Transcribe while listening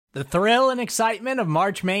The thrill and excitement of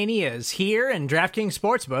March Mania is here, and DraftKings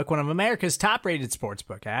Sportsbook, one of America's top-rated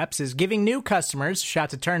sportsbook apps, is giving new customers a shot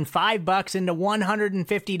to turn $5 into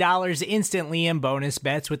 $150 instantly in bonus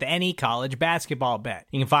bets with any college basketball bet.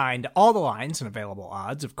 You can find all the lines and available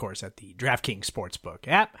odds, of course, at the DraftKings Sportsbook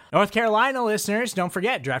app. North Carolina listeners, don't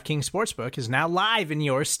forget, DraftKings Sportsbook is now live in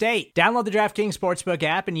your state. Download the DraftKings Sportsbook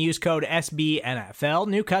app and use code SBNFL.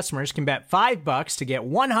 New customers can bet $5 to get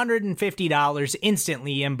 $150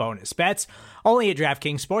 instantly in bonus bets, only at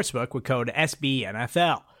DraftKings Sportsbook with code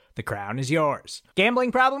SBNFL. The crown is yours.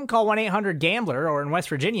 Gambling problem? Call 1-800-GAMBLER, or in West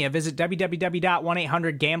Virginia, visit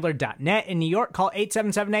www.1800gambler.net. In New York, call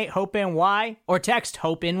 877-8-HOPE-NY or text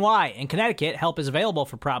HOPE-NY. In Connecticut, help is available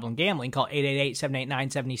for problem gambling. Call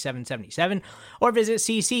 888-789-7777 or visit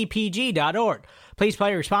ccpg.org. Please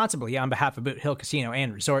play responsibly on behalf of Boot Hill Casino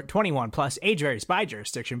and Resort. 21 plus, age varies by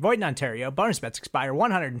jurisdiction. Void in Ontario. Bonus bets expire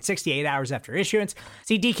 168 hours after issuance.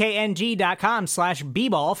 See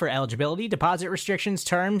dkng.com/bball for eligibility, deposit restrictions,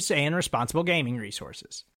 terms, and responsible gaming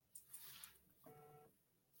resources.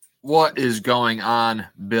 What is going on,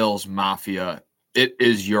 Bills Mafia? It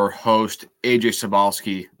is your host, Ajay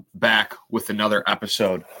Sobalski, back with another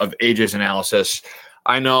episode of AJ's Analysis.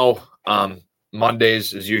 I know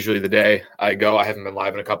Mondays is usually the day I go. I haven't been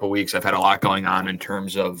live in a couple of weeks. I've had a lot going on in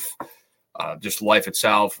terms of just life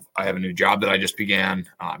itself. I have a new job that I just began.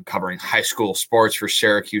 I'm covering high school sports for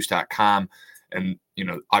Syracuse.com. And,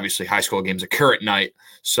 obviously high school games occur at night.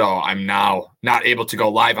 So I'm now not able to go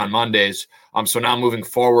live on Mondays. So now moving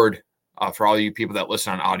forward, for all you people that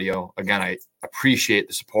listen on audio, again, I appreciate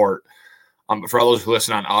the support. But for all those who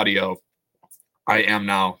listen on audio, I am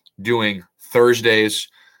now doing Thursdays.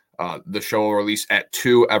 The show will release at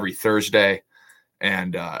 2 every Thursday.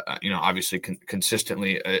 And, obviously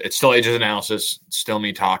consistently, it's still Ages Analysis. It's still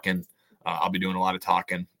me talking. I'll be doing a lot of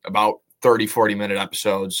talking, about 30, 40-minute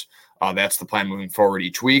episodes. That's the plan moving forward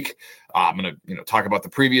each week. I'm going to, talk about the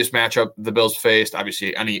previous matchup the Bills faced,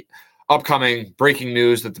 obviously any upcoming breaking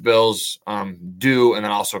news that the Bills do, and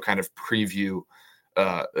then also kind of preview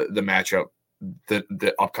the matchup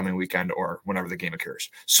the upcoming weekend or whenever the game occurs.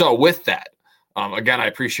 So with that, again, I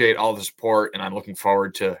appreciate all the support, and I'm looking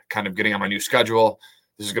forward to kind of getting on my new schedule.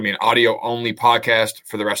 This is going to be an audio-only podcast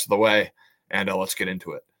for the rest of the way, and let's get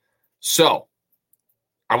into it. So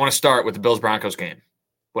I want to start with the Bills-Broncos game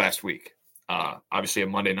last week. Obviously a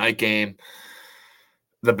Monday night game.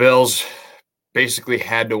 The Bills basically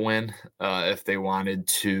had to win if they wanted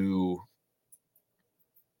to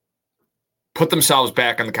put themselves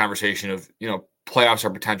back in the conversation of, playoffs are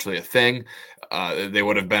potentially a thing. They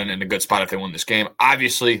would have been in a good spot if they won this game.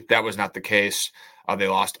 Obviously, that was not the case. They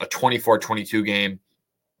lost a 24-22 game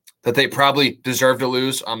that they probably deserved to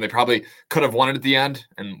lose. They probably could have won it at the end,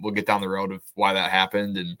 and we'll get down the road of why that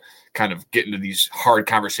happened and kind of get into these hard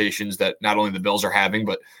conversations that not only the Bills are having,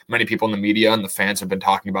 but many people in the media and the fans have been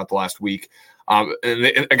talking about the last week. And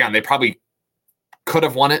they probably could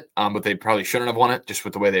have won it, but they probably shouldn't have won it just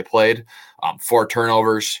with the way they played. 4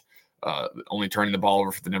 turnovers. Only turning the ball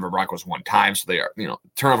over for the Denver Broncos one time. So they are,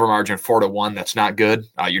 turnover margin 4-1. That's not good.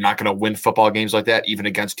 You're not going to win football games like that, even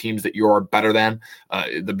against teams that you're better than.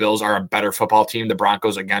 The Bills are a better football team. The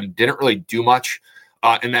Broncos, again, didn't really do much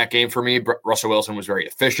in that game for me. Russell Wilson was very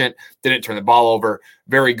efficient, didn't turn the ball over,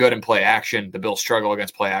 very good in play action. The Bills struggle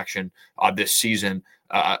against play action this season,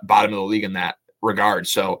 bottom of the league in that regard.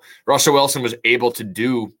 So Russell Wilson was able to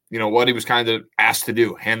do, what he was kind of asked to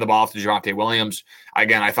do, hand the ball off to Javonte Williams.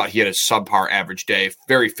 Again, I thought he had a subpar average day,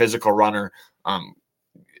 very physical runner,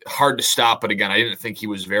 hard to stop. But again, I didn't think he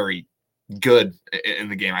was very good in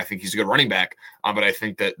the game. I think he's a good running back, but I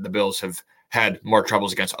think that the Bills have had more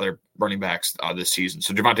troubles against other running backs this season.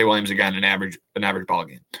 So Javonte Williams, again, an average ball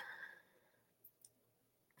game.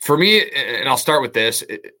 For me, and I'll start with this,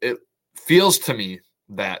 it feels to me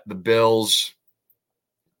that the Bills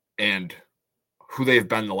and who they've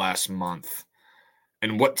been the last month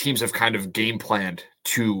and what teams have kind of game planned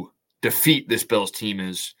to defeat this Bills team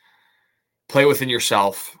is play within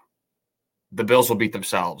yourself. The Bills will beat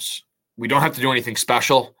themselves. We don't have to do anything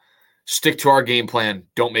special. Stick to our game plan.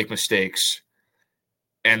 Don't make mistakes.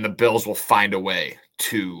 And the Bills will find a way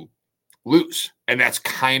to lose. And that's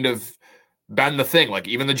kind of been the thing. Like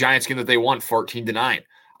even the Giants game that they won 14-9,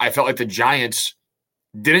 I felt like the Giants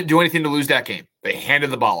didn't do anything to lose that game. They handed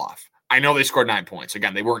the ball off. I know they scored 9 points.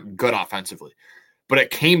 Again, they weren't good offensively. But it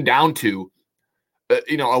came down to,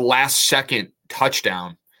 a last-second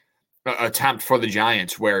touchdown attempt for the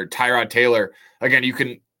Giants where Tyrod Taylor, again, you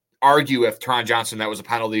can argue if Teron Johnson, that was a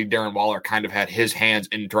penalty. Darren Waller kind of had his hands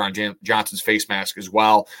in Teron Johnson's face mask as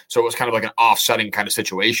well. So it was kind of like an offsetting kind of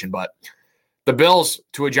situation. But The Bills,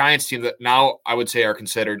 to a Giants team that now I would say are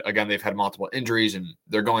considered, again, they've had multiple injuries and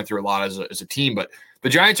they're going through a lot as a team, but the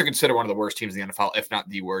Giants are considered one of the worst teams in the NFL, if not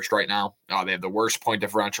the worst right now. They have the worst point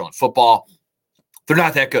differential in football. They're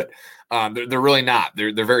not that good. They're really not.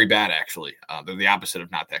 They're very bad, actually. They're the opposite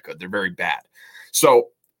of not that good. They're very bad. So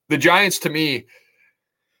the Giants, to me,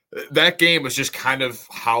 that game was just kind of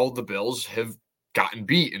how the Bills have gotten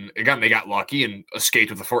beat. And again, they got lucky and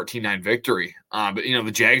escaped with a 14-9 victory. But,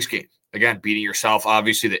 the Jags game, again, beating yourself.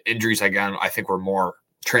 Obviously, the injuries, again, I think were more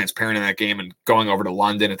transparent in that game. And going over to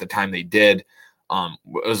London at the time they did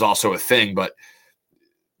was also a thing. But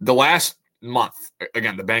the last month,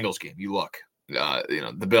 again, the Bengals game, you look,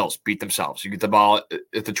 the Bills beat themselves. You get the ball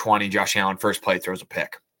at the 20, Josh Allen, first play, throws a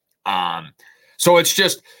pick. So it's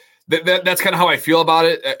just that's kind of how I feel about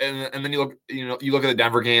it. And then you look at the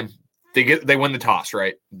Denver game. They win the toss,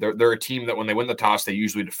 right? They're a team that when they win the toss, they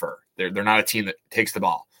usually defer. They're not a team that takes the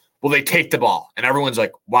ball. Well, they take the ball, and everyone's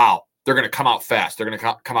like, wow, they're going to come out fast. They're going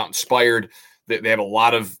to come out inspired. They have a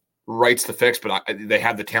lot of rights to fix, but they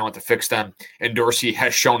have the talent to fix them. And Dorsey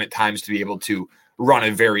has shown at times to be able to run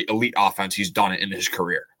a very elite offense. He's done it in his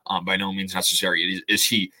career. By no means necessary is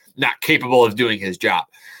he not capable of doing his job.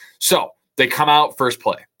 So they come out first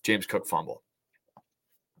play, James Cook fumble.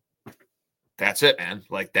 That's it, man.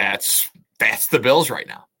 Like that's the Bills right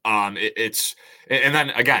now. And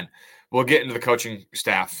then again, we'll get into the coaching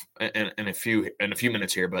staff in a few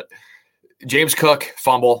minutes here, but James Cook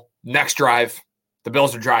fumble, next drive, the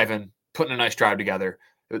Bills are driving, putting a nice drive together.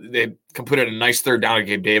 They completed a nice third down to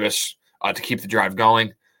Gabe Davis to keep the drive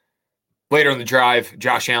going. Later in the drive,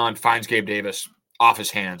 Josh Allen finds Gabe Davis off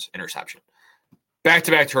his hands, interception.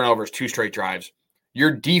 Back-to-back turnovers, 2 straight drives.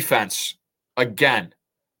 Your defense, again,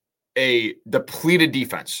 a depleted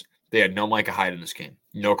defense. They had no Micah Hyde in this game,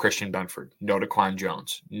 no Christian Benford, no Daquan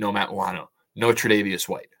Jones, no Matt Milano, no Tre'Davious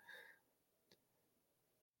White.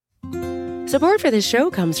 Support for this show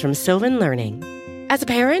comes from Sylvan Learning. As a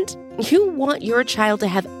parent, you want your child to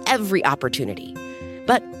have every opportunity,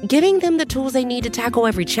 but giving them the tools they need to tackle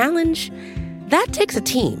every challenge, that takes a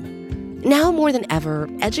team. Now more than ever,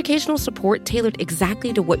 educational support tailored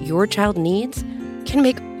exactly to what your child needs can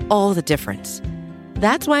make all the difference.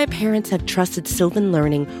 That's why parents have trusted Sylvan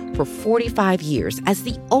Learning for 45 years as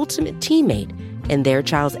the ultimate teammate in their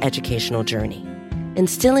child's educational journey,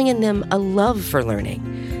 instilling in them a love for learning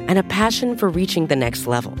and a passion for reaching the next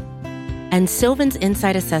level. And Sylvan's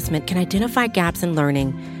Insight Assessment can identify gaps in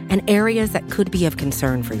learning and areas that could be of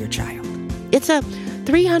concern for your child. It's a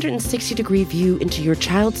 360-degree view into your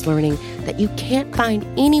child's learning that you can't find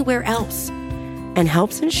anywhere else, and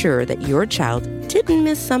helps ensure that your child didn't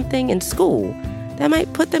miss something in school that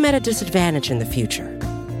might put them at a disadvantage in the future.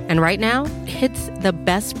 And right now, it's the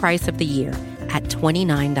best price of the year at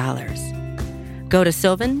 $29. Go to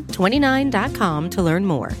sylvan29.com to learn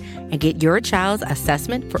more and get your child's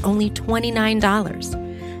assessment for only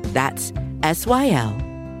 $29. That's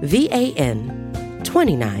SYLVAN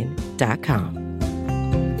 29.com.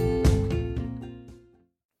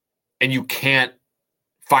 And you can't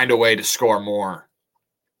find a way to score more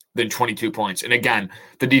than 22 points. And again,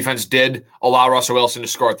 the defense did allow Russell Wilson to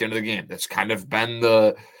score at the end of the game. That's kind of been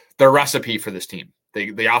the recipe for this team.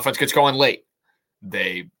 The offense gets going late.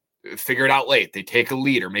 They figure it out late. They take a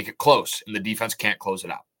lead or make it close, and the defense can't close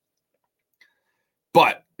it out.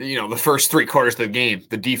 But, the first 3 quarters of the game,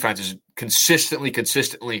 the defense is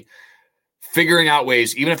consistently figuring out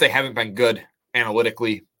ways, even if they haven't been good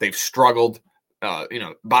analytically, they've struggled.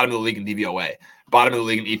 Bottom of the league in DVOA, bottom of the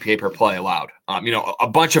league in EPA per play allowed. A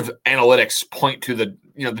bunch of analytics point to the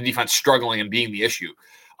defense struggling and being the issue.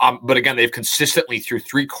 But again, they've consistently through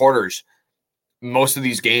 3 quarters, most of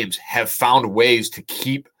these games have found ways to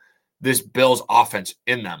keep this Bills offense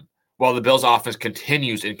in them, while the Bills offense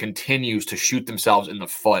continues to shoot themselves in the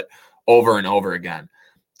foot over and over again.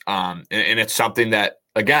 And it's something that,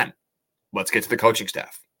 again, let's get to the coaching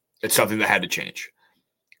staff. It's something that had to change.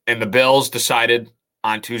 And the Bills decided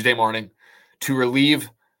on Tuesday morning to relieve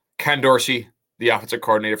Ken Dorsey, the offensive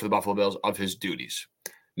coordinator for the Buffalo Bills, of his duties.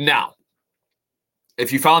 Now,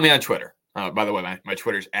 if you follow me on Twitter, by the way, my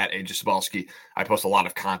Twitter's at Ajay Sabalski. I post a lot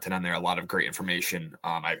of content on there, a lot of great information.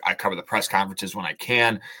 I cover the press conferences when I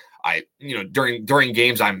can. During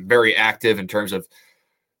games, I'm very active in terms of,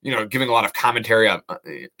 giving a lot of commentary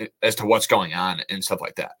as to what's going on and stuff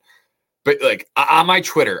like that. But on my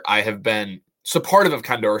Twitter, I have been supportive of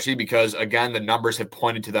Ken Dorsey because, again, the numbers have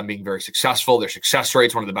pointed to them being very successful. Their success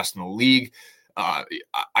rate's one of the best in the league.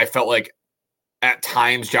 I felt like at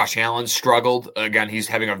times Josh Allen struggled. Again, he's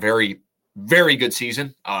having a very, very good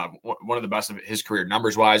season, one of the best of his career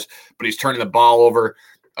numbers-wise, but he's turning the ball over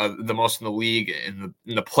the most in the league, and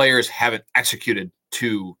the players haven't executed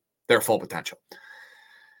to their full potential.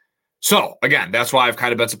 So, again, that's why I've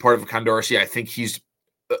kind of been supportive of Ken Dorsey. I think he's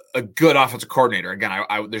a good offensive coordinator. Again,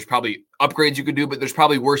 there's probably upgrades you could do, but there's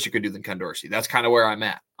probably worse you could do than Ken Dorsey. That's kind of where I'm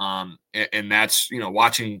at. And that's,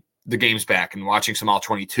 watching the games back and watching some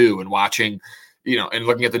All-22 and watching, and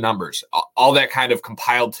looking at the numbers, all that kind of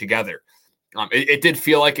compiled together. It did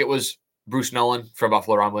feel like it was Bruce Nolan from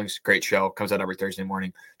Buffalo Rumblings, great show, comes out every Thursday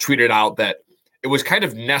morning, tweeted out that it was kind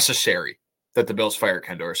of necessary that the Bills fire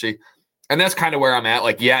Ken Dorsey. And that's kind of where I'm at.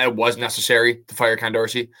 Like, yeah, it was necessary to fire Ken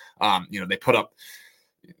Dorsey.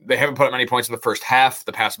 They haven't put up many points in the first half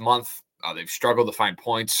the past month. They've struggled to find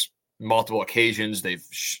points multiple occasions. They've,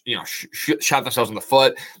 shot themselves in the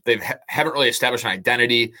foot. They haven't really established an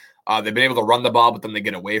identity. They've been able to run the ball, but then they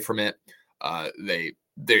get away from it.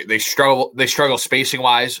 They struggle spacing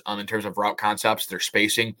wise in terms of route concepts. Their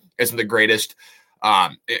spacing isn't the greatest.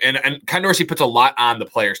 And Ken Dorsey puts a lot on the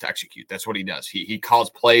players to execute. That's what he does. He calls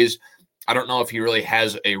plays. I don't know if he really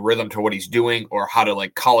has a rhythm to what he's doing or how to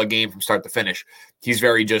call a game from start to finish. He's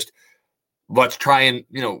very just, let's try and,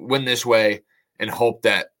 win this way and hope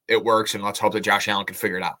that it works. And let's hope that Josh Allen can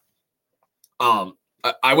figure it out.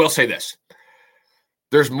 I will say this.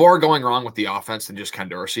 There's more going wrong with the offense than just Ken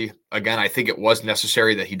Dorsey. Again, I think it was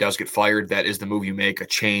necessary that he does get fired. That is the move you make, a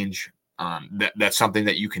change. That's something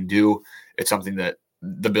that you can do. It's something that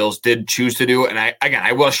the Bills did choose to do. And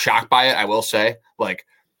I was shocked by it. I will say,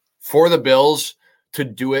 for the Bills to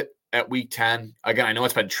do it at week 10, again, I know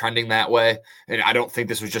it's been trending that way. And I don't think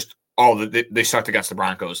this was just, they sucked against the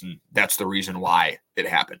Broncos, and that's the reason why it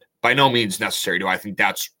happened. By no means necessary do I think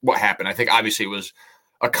that's what happened. I think obviously it was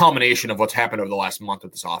a culmination of what's happened over the last month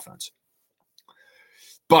with this offense.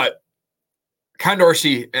 But Ken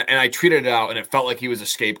Dorsey, and I tweeted it out, and it felt like he was a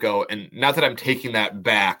scapegoat. And not that I'm taking that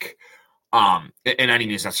back in any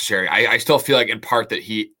means necessary. I still feel like in part that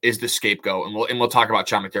he is the scapegoat, and we'll talk about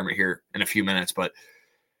Sean McDermott here in a few minutes. But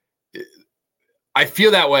I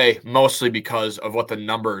feel that way mostly because of what the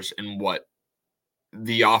numbers and what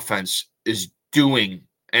the offense is doing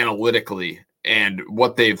analytically and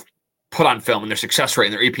what they've put on film and their success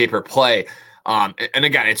rate and their EPA per play. And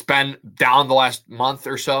again, it's been down the last month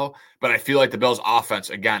or so, but I feel like the Bills offense,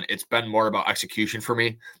 again, it's been more about execution for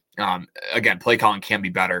me. Again, play calling can be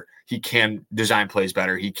better. He can design plays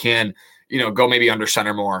better. He can, go maybe under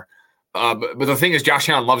center more. But the thing is, Josh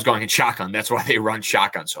Allen loves going in shotgun. That's why they run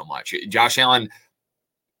shotgun so much. Josh Allen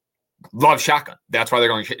loves shotgun. That's why they're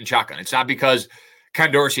going in shotgun. It's not because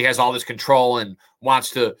Ken Dorsey has all this control and wants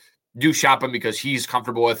to do shotgun because he's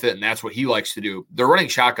comfortable with it and that's what he likes to do. They're running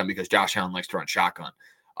shotgun because Josh Allen likes to run shotgun.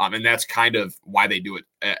 And that's kind of why they do it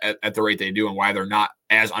at the rate they do and why they're not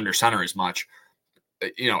as under center as much,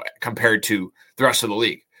 compared to the rest of the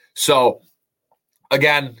league. So,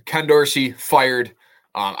 again, Ken Dorsey fired.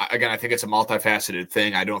 Again, I think it's a multifaceted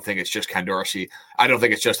thing. I don't think it's just Ken Dorsey. I don't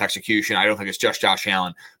think it's just execution. I don't think it's just Josh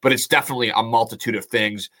Allen. But it's definitely a multitude of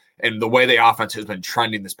things. And the way the offense has been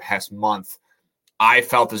trending this past month, I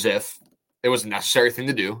felt as if it was a necessary thing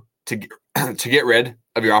to do to get rid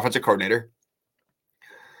of your offensive coordinator.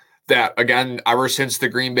 That, again, ever since the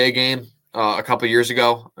Green Bay game a couple of years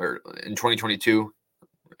ago, or in 2022,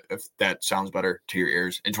 if that sounds better to your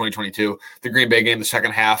ears, in 2022, the Green Bay game, the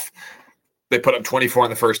second half, they put up 24 in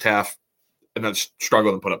the first half and then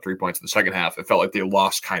struggled and put up 3 points in the second half. It felt like they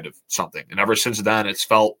lost kind of something. And ever since then, it's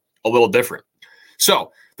felt a little different.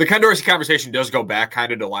 So the Ken Dorsey conversation does go back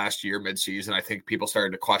kind of to last year, midseason. I think people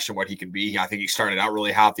started to question what he can be. I think he started out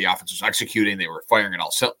really hot. The offense was executing. They were firing at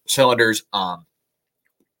all cylinders. And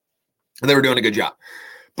they were doing a good job.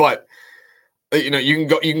 But, you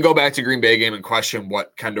can go back to Green Bay game and question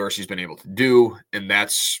what Ken Dorsey's been able to do. And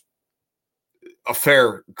that's a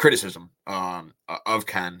fair criticism of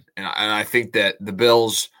Ken. And I think that the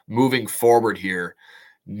Bills moving forward here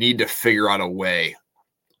need to figure out a way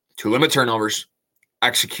to limit turnovers,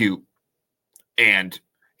 execute, and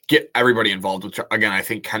get everybody involved. Which, again, I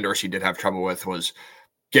think Ken Dorsey did have trouble with was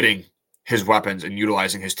getting his weapons and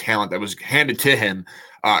utilizing his talent that was handed to him,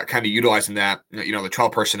 kind of utilizing that, the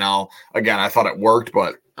 12 personnel. Again, I thought it worked,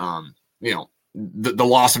 but, the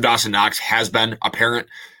loss of Dawson Knox has been apparent.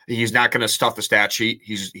 He's not going to stuff the stat sheet.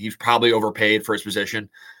 He's probably overpaid for his position,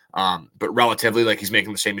 but relatively, he's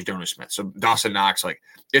making the same as Jonas Smith. So Dawson Knox,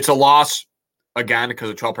 it's a loss, again,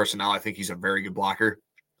 because of 12 personnel. I think he's a very good blocker,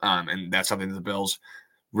 and that's something that the Bills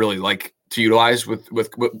really like to utilize with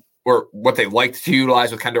or what they liked to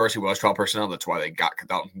utilize with Ken Dorsey was 12 personnel. That's why they got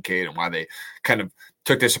Dalton Kincaid and why they kind of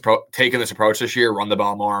taken this approach this year, run the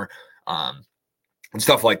ball more, and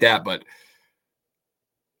stuff like that. But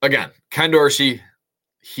again, Ken Dorsey,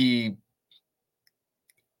 he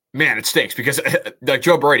man, it stinks because like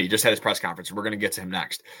Joe Brady just had his press conference, and we're going to get to him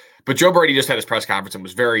next. But Joe Brady just had his press conference and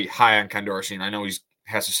was very high on Ken Dorsey, and I know he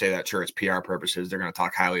has to say that, sure, it's PR purposes. They're going to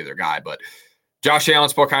talk highly of their guy, but Josh Allen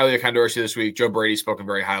spoke highly of Ken Dorsey this week. Joe Brady spoken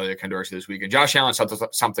very highly of Ken Dorsey this week. And Josh Allen said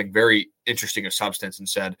something very interesting of substance and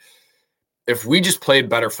said, if we just played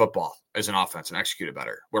better football as an offense and executed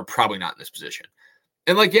better, we're probably not in this position.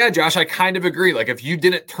 And like, yeah, Josh, I kind of agree. Like if you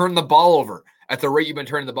didn't turn the ball over at the rate you've been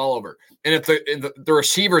turning the ball over, and if the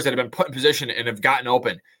receivers that have been put in position and have gotten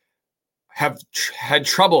open have had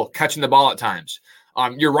trouble catching the ball at times,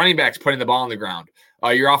 your running backs putting the ball on the ground,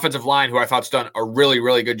 your offensive line, who I thought's done a really,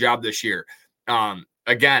 really good job this year,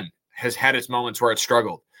 again, has had its moments where it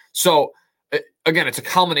struggled. So, again, it's a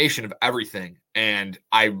culmination of everything. And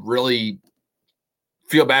I really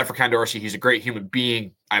feel bad for Ken Dorsey. He's a great human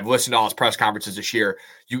being. I've listened to all his press conferences this year.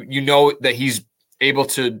 You know that he's able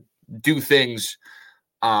to do things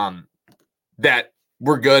that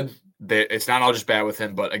were good. It's not all just bad with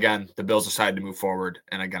him. But, again, the Bills decided to move forward.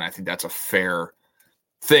 And, again, I think that's a fair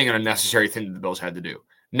thing and a necessary thing that the Bills had to do.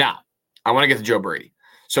 Now, I want to get to Joe Brady.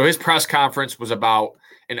 So his press conference was about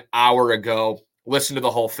an hour ago. Listen to the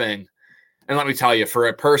whole thing. And let me tell you, for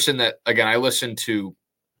a person that, again, I listen to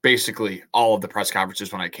basically all of the press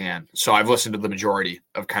conferences when I can. So I've listened to the majority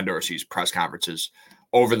of Ken Dorsey's press conferences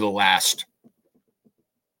over the last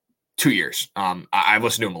 2 years. I've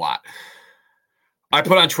listened to him a lot. I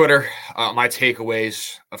put on Twitter my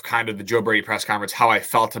takeaways of kind of the Joe Brady press conference, how I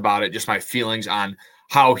felt about it, just my feelings on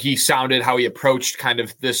how he sounded, how he approached kind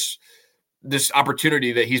of this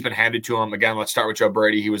opportunity that he's been handed to him. Again, let's start with Joe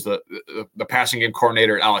Brady. He was the passing game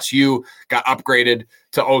coordinator at LSU, got upgraded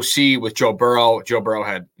to OC with Joe Burrow. Joe Burrow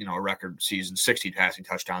had, a record season, 60 passing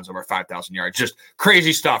touchdowns, over 5,000 yards. Just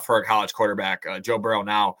crazy stuff for a college quarterback. Joe Burrow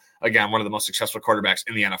now, again, one of the most successful quarterbacks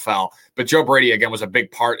in the NFL. But Joe Brady, again, was a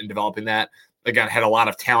big part in developing that. Again, had a lot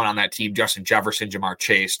of talent on that team. Justin Jefferson, Jamar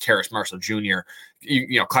Chase, Terrace Marshall Jr.,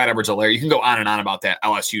 Clyde Edwards-Helaire. You can go on and on about that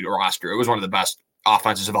LSU roster. It was one of the best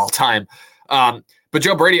offenses of all time. But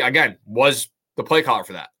Joe Brady, again, was the play caller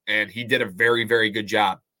for that. And he did a very, very good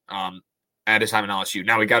job at his time in LSU.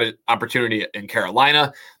 Now, we got an opportunity in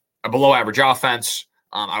Carolina, a below-average offense.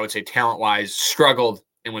 I would say talent-wise, struggled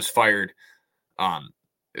and was fired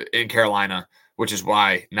in Carolina, which is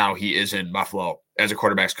why now he is in Buffalo as a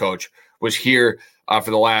quarterback's coach. Was here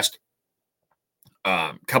for the last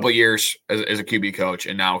couple of years as a QB coach,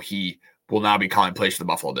 and now he will now be calling plays for the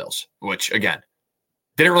Buffalo Bills, which, again,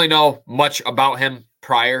 didn't really know much about him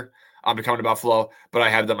prior to coming to Buffalo, but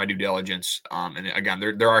I have done my due diligence. And again,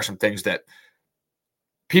 there are some things that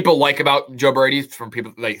people like about Joe Brady from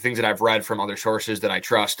people, like things that I've read from other sources that I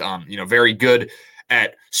trust. Very good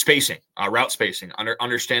at spacing, route spacing,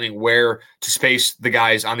 understanding where to space the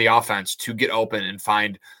guys on the offense to get open and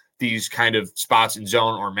find these kind of spots in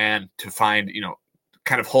zone or man to find,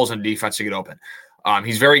 kind of holes in defense to get open.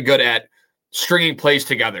 He's very good at stringing plays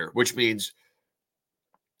together, which means,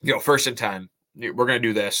 first and 10, we're going to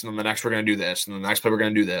do this, and then the next we're going to do this, and then the next play we're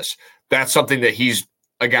going to do this. That's something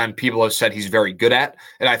that people have said he's very good at,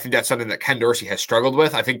 and I think that's something that Ken Dorsey has struggled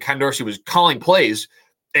with. I think Ken Dorsey was calling plays,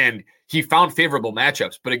 and he found favorable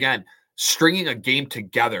matchups. But again, stringing a game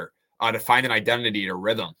together to find an identity or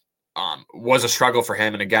rhythm was a struggle for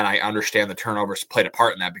him. And again, I understand the turnovers played a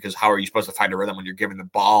part in that, because how are you supposed to find a rhythm when you're giving the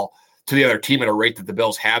ball to the other team at a rate that the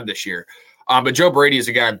Bills have this year? But Joe Brady is,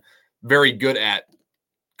 again, very good at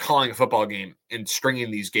calling a football game and stringing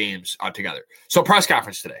these games together. So press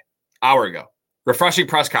conference today, hour ago, refreshing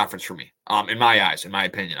press conference for me, in my eyes, in my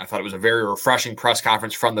opinion. I thought it was a very refreshing press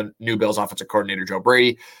conference from the new Bills offensive coordinator, Joe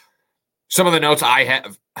Brady. Some of the notes I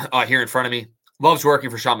have here in front of me: loves working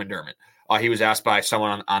for Sean McDermott. He was asked by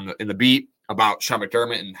someone in the beat about Sean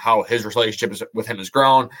McDermott and how his relationship with him has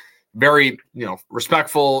grown. Very,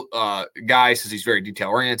 respectful guy, says he's very detail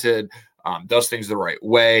oriented, does things the right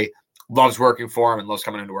way, loves working for him, and loves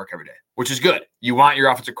coming into work every day, which is good. You want your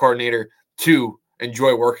offensive coordinator to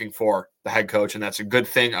enjoy working for the head coach, and that's a good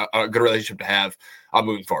thing, a good relationship to have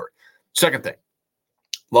moving forward. Second thing,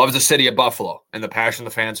 loves the city of Buffalo and the passion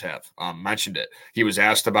the fans have. Mentioned it. He was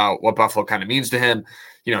asked about what Buffalo kind of means to him.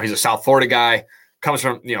 He's a South Florida guy, comes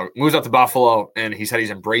from, moves up to Buffalo, and he said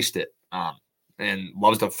he's embraced it and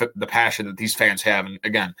loves the passion that these fans have. And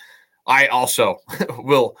again, I also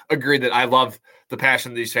will agree that I love the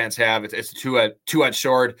passion that these fans have. It's a two-edged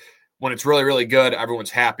sword. When it's really, really good, everyone's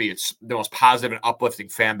happy. It's the most positive and uplifting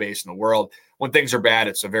fan base in the world. When things are bad,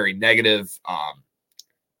 it's a very negative,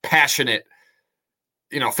 passionate,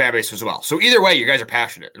 fan base as well. So either way, you guys are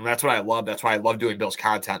passionate, and that's what I love. That's why I love doing Bills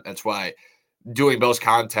content. That's why doing Bills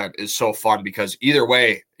content is so fun, because either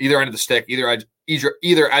way, either end of the stick, either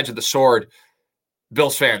edge of the sword,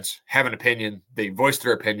 Bills fans have an opinion. They voice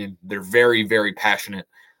their opinion. They're very, very passionate.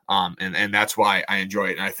 And that's why I enjoy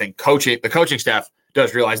it. And I think the coaching staff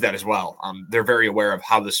does realize that as well. They're very aware of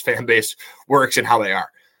how this fan base works and how they are.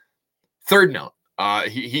 Third note,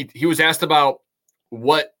 he was asked about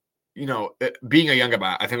what, being a younger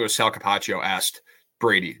guy. I think it was Sal Capaccio asked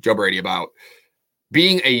Joe Brady, about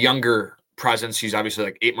being a younger presence. He's obviously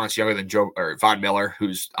like 8 months younger than Von Miller,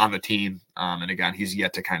 who's on the team. And again, he's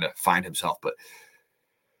yet to kind of find himself. But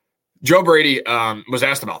Joe Brady was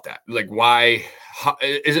asked about that. Like,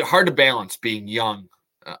 is it hard to balance being young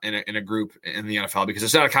in a group in the NFL? Because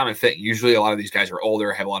it's not a common thing. Usually a lot of these guys are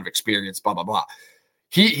older, have a lot of experience, blah, blah, blah.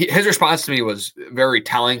 His response to me was very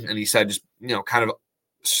telling. And he said, just, kind of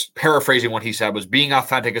paraphrasing what he said, was being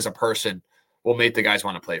authentic as a person will make the guys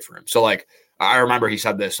want to play for him. So like, I remember he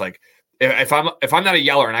said this, like, if I'm not a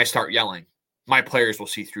yeller and I start yelling, my players will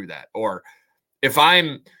see through that. Or if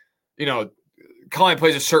I'm, calling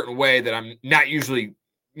plays a certain way that I'm not usually,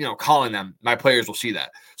 calling them, my players will see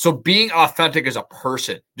that. So being authentic as a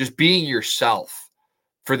person, just being yourself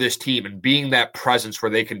for this team and being that presence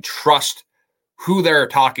where they can trust who they're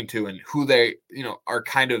talking to and who they, are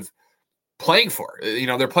kind of playing for.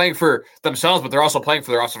 They're playing for themselves, but they're also playing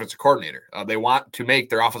for their offensive coordinator. They want to make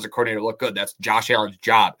their offensive coordinator look good. That's Josh Allen's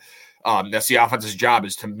job. That's the offense's job,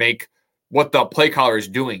 is to make what the play caller is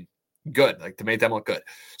doing good, like to make them look good.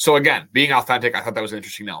 So again, being authentic, I thought that was an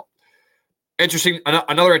interesting note.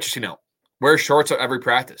 Another interesting note, wear shorts at every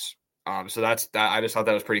practice. So that's that. I just thought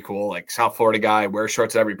that was pretty cool. Like, South Florida guy, wears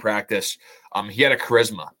shorts at every practice. He had a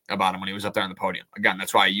charisma about him when he was up there on the podium. Again,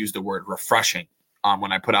 that's why I used the word refreshing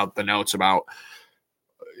when I put out the notes about,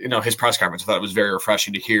 his press conference. I thought it was very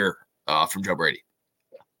refreshing to hear from Joe Brady.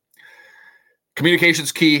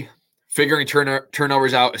 Communication's key. Figuring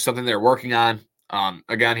turnovers out is something they're working on.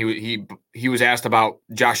 Again, he was asked about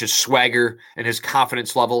Josh's swagger and his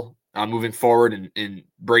confidence level moving forward, and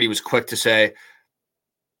Brady was quick to say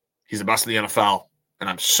he's the best in the NFL, and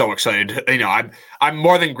I'm so excited. I'm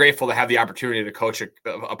more than grateful to have the opportunity to coach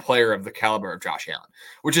a player of the caliber of Josh Allen,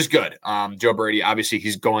 which is good. Joe Brady, obviously,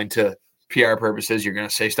 he's going to PR purposes. You're going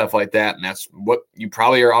to say stuff like that, and that's what you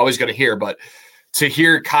probably are always going to hear, but to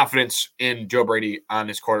hear confidence in Joe Brady on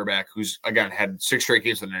his quarterback, who's, again, had 6 straight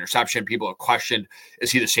games with an interception. People have questioned,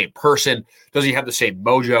 is he the same person? Does he have the same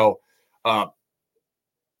mojo?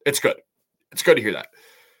 It's good. It's good to hear that.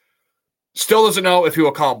 Still doesn't know if he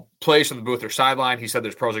will call plays from the booth or sideline. He said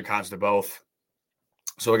there's pros and cons to both.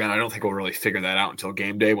 So, again, I don't think we'll really figure that out until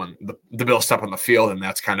game day when the Bills step on the field, and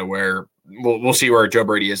that's kind of where we'll see where Joe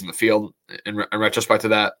Brady is in the field in retrospect to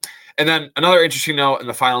that. And then another interesting note, and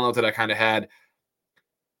the final note that I kind of had,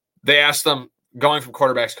 they asked them, going from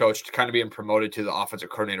quarterback's coach to kind of being promoted to the offensive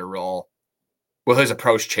coordinator role, will his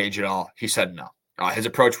approach change at all? He said no. His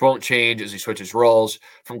approach won't change as he switches roles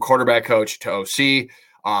from quarterback coach to OC.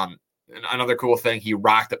 Another cool thing, he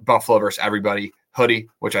rocked Buffalo versus everybody hoodie,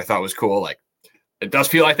 which I thought was cool. Like, it does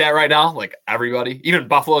feel like that right now, like everybody. Even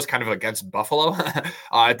Buffalo is kind of against Buffalo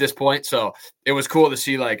at this point. So it was cool to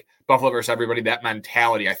see, like, Buffalo versus everybody, that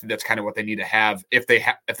mentality. I think that's kind of what they need to have if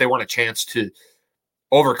they want a chance to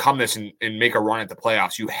overcome this and make a run at the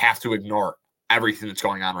playoffs. You have to ignore everything that's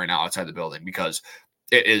going on right now outside the building, because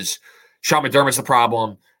it is Sean McDermott's the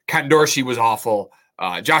problem. Ken Dorsey was awful.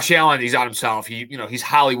 Josh Allen, he's on himself. He's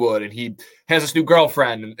Hollywood, and he has this new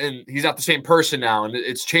girlfriend, and he's not the same person now, and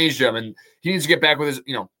it's changed him, and he needs to get back with his,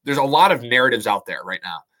 there's a lot of narratives out there right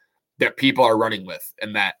now that people are running with,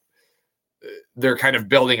 and that they're kind of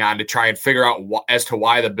building on to try and figure out as to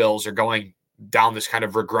why the Bills are going down this kind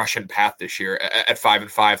of regression path this year at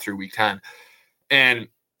 5-5 through week 10. And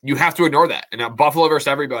you have to ignore that. And a Buffalo versus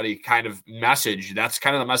everybody kind of message, that's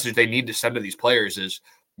kind of the message they need to send to these players, is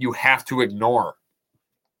you have to ignore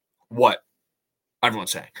what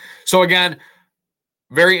everyone's saying. So again,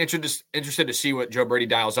 very interested to see what Joe Brady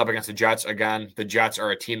dials up against the Jets. Again, the Jets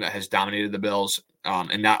are a team that has dominated the Bills,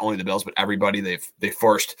 and not only the Bills, but everybody. They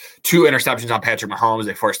forced 2 interceptions on Patrick Mahomes.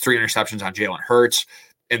 They forced 3 interceptions on Jalen Hurts,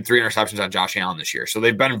 and 3 interceptions on Josh Allen this year. So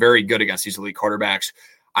they've been very good against these elite quarterbacks.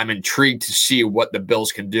 I'm intrigued to see what the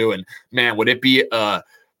Bills can do. And, man, would it be a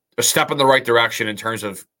step in the right direction in terms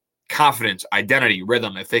of confidence, identity,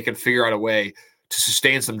 rhythm, if they can figure out a way to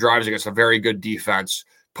sustain some drives against a very good defense,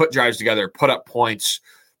 put drives together, put up points,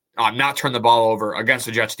 not turn the ball over against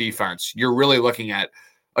the Jets defense. You're really looking at,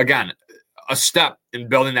 again, a step in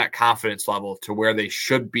building that confidence level to where they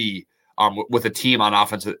should be with a team on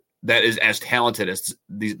offense that is as talented as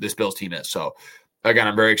this Bills team is. So, again,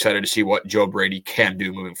 I'm very excited to see what Joe Brady can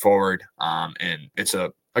do moving forward. And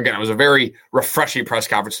it was a very refreshing press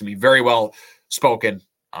conference to me, very well spoken,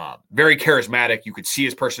 very charismatic. You could see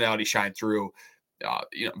his personality shine through.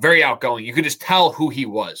 very outgoing. You could just tell who he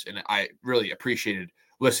was, and I really appreciated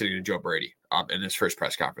listening to Joe Brady in his first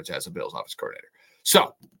press conference as a Bills offensive coordinator.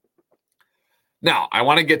 So now I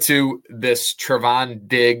want to get to this Trevon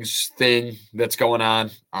Diggs thing that's going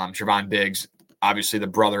on. Trevon Diggs, obviously the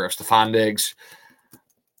brother of Stephon Diggs.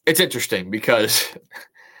 It's interesting because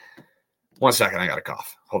one second, I got a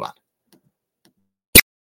cough. Hold on.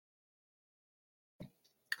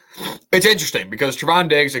 It's interesting because Trevon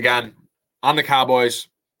Diggs, again, on the Cowboys,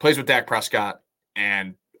 plays with Dak Prescott,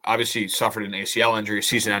 and obviously suffered an ACL injury, a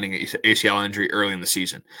season-ending ACL injury early in the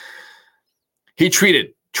season. He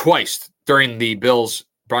tweeted twice during the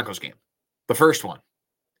Bills-Broncos game. The first one,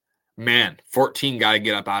 man, 14 got to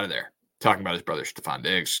get up out of there, talking about his brother Stephon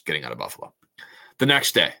Diggs getting out of Buffalo. The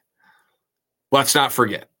next day, let's not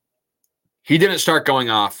forget, he didn't start going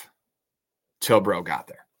off till bro got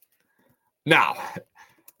there. Now,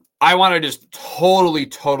 I want to just totally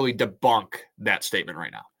debunk that statement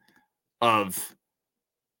right now of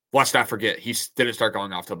let's not forget he didn't start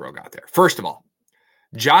going off till bro got there. First of all,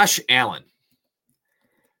 Josh Allen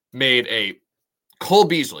made a Cole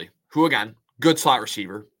Beasley, who, again, good slot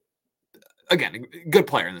receiver, again, good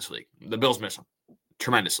player in this league. The Bills miss him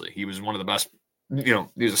tremendously. He was one of the best. He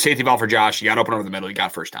was a safety valve for Josh. He got open over the middle. He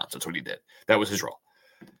got first downs. That's what he did. That was his role.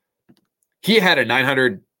 He had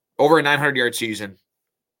over a 900-yard season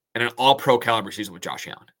and an all-pro caliber season with Josh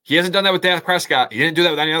Allen. He hasn't done that with Dak Prescott. He didn't do that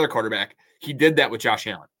with any other quarterback. He did that with Josh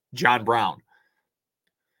Allen. John Brown.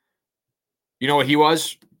 You know what he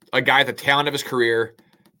was? A guy at the talent of his career.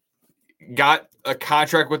 Got a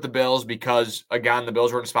contract with the Bills because, again, the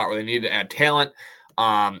Bills were in a spot where they needed to add talent.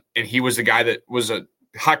 And he was the guy that was a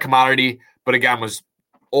hot commodity, but again, was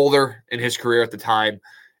older in his career at the time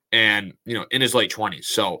and, in his late 20s.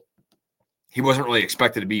 So he wasn't really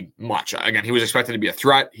expected to be much. Again, he was expected to be a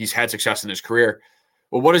threat. He's had success in his career.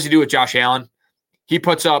 Well, what does he do with Josh Allen? He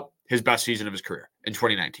puts up his best season of his career in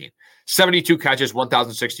 2019. 72 catches,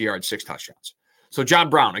 1,060 yards, 6 touchdowns. So John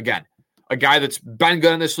Brown, again, a guy that's been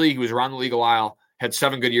good in this league. He was around the league a while, had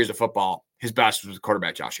 7 good years of football. His best was with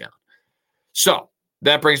quarterback Josh Allen. So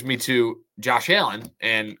that brings me to Josh Allen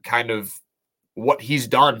and kind of what he's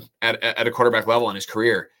done at a quarterback level in his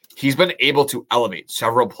career. He's been able to elevate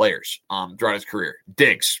several players throughout his career.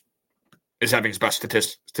 Diggs is having his best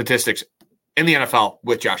statistics in the NFL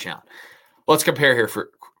with Josh Allen. Let's compare here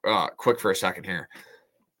for a second here.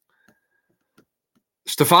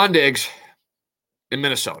 Stephon Diggs in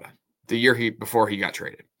Minnesota, the year before he got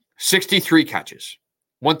traded, 63 catches,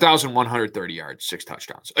 1,130 yards, 6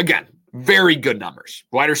 touchdowns. Again, very good numbers.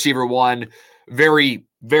 Wide receiver 1, very,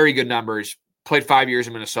 very good numbers. Played 5 years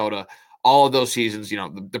in Minnesota. All of those seasons,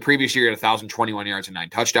 the previous year at 1,021 yards and 9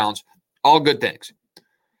 touchdowns. All good things.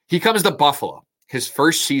 He comes to Buffalo, his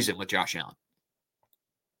first season with Josh Allen.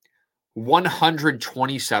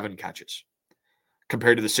 127 catches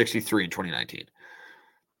compared to the 63 in 2019.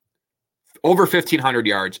 Over 1,500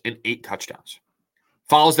 yards and 8 touchdowns.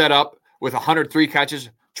 Follows that up with 103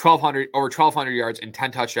 catches, over 1,200 yards and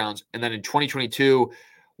 10 touchdowns. And then in 2022,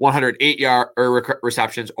 108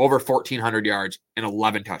 receptions, over 1,400 yards and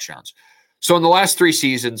 11 touchdowns. So in the last 3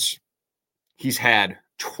 seasons, he's had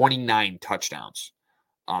 29 touchdowns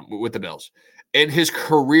with the Bills. In his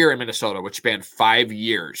career in Minnesota, which spanned 5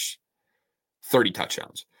 years, 30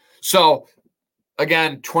 touchdowns. So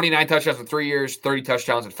again, 29 touchdowns in 3 years, 30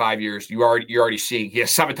 touchdowns in 5 years. You're already seeing he has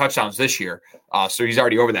 7 touchdowns this year. So he's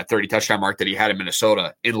already over that 30 touchdown mark that he had in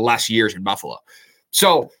Minnesota in less years in Buffalo.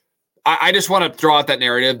 So I just want to throw out that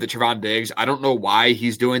narrative that Trevon Diggs, I don't know why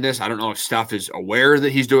he's doing this. I don't know if Steph is aware that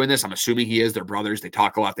he's doing this. I'm assuming he is. They're brothers. They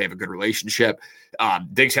talk a lot. They have a good relationship.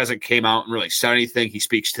 Diggs hasn't came out and really said anything. He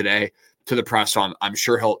speaks today to the press, so I'm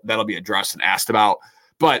sure that'll be addressed and asked about.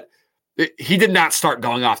 But he did not start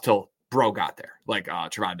going off till bro got there, like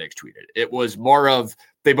Trevon Diggs tweeted. It was more of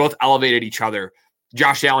they both elevated each other.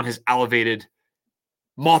 Josh Allen has elevated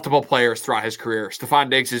multiple players throughout his career. Stephon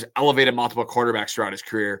Diggs has elevated multiple quarterbacks throughout his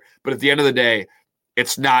career. But at the end of the day,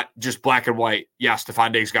 it's not just black and white. Yeah,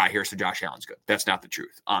 Stephon Diggs got here, so Josh Allen's good. That's not the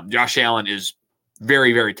truth. Josh Allen is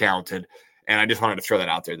very, very talented. And I just wanted to throw that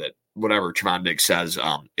out there that whatever Trevon Diggs says,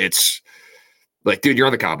 it's like, dude, you're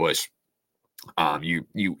on the Cowboys.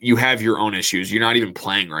 You have your own issues. You're not even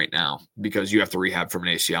playing right now because you have to rehab from an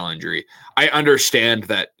ACL injury. I understand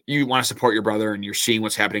that you want to support your brother and you're seeing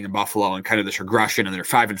what's happening in Buffalo and kind of this regression, and they're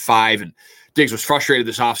 5-5, and Diggs was frustrated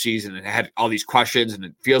this offseason and had all these questions, and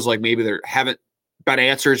it feels like maybe there haven't been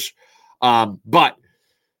answers. But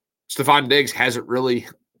Stephon Diggs hasn't really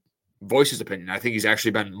voiced his opinion. I think he's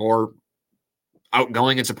actually been more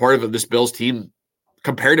outgoing and supportive of this Bills team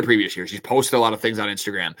compared to previous years. He's posted a lot of things on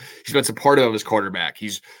Instagram. He's been supportive of his quarterback.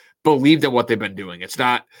 He's believed in what they've been doing. It's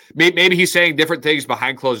not maybe he's saying different things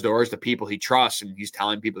behind closed doors to people he trusts, and he's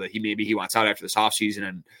telling people that he wants out after this offseason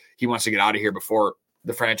and he wants to get out of here before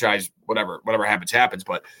the franchise, whatever happens.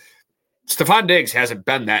 But Stephon Diggs hasn't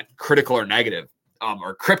been that critical or negative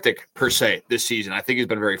or cryptic per se this season. I think he's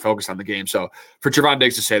been very focused on the game. So for Trevon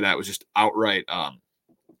Diggs to say that was just outright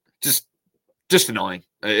just annoying.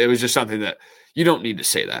 It was just something that you don't need to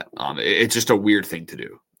say that. It's just a weird thing to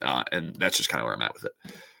do. And that's just kind of where I'm at with it.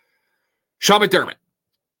 Sean McDermott.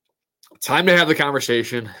 Time to have the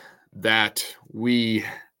conversation that we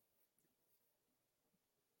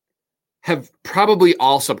have probably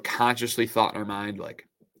all subconsciously thought in our mind, like,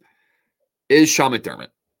 is Sean McDermott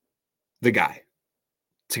the guy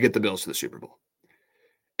to get the Bills to the Super Bowl?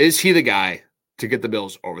 Is he the guy to get the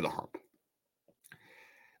Bills over the hump?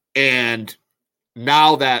 And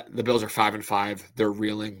now that the Bills are 5-5, they're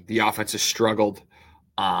reeling. The offense has struggled.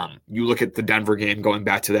 You look at the Denver game, going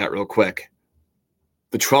back to that real quick.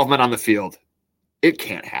 The 12 men on the field, it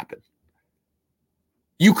can't happen.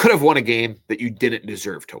 You could have won a game that you didn't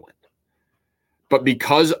deserve to win. But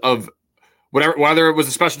because of whether it was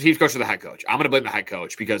the special teams coach or the head coach, I'm going to blame the head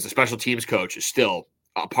coach because the special teams coach is still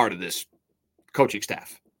a part of this coaching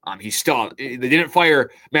staff. They didn't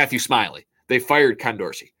fire Matthew Smiley. They fired Ken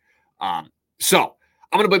Dorsey. So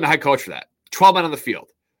I'm going to blame the head coach for that. 12 men on the field.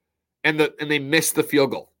 And they missed the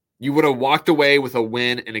field goal. You would have walked away with a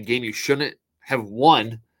win in a game you shouldn't have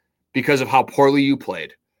won because of how poorly you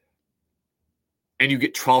played. And you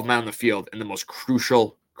get 12 men on the field in the most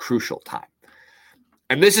crucial time.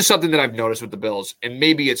 And this is something that I've noticed with the Bills, and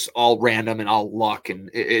maybe it's all random and all luck, and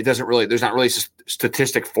there's not really a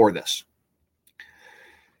statistic for this.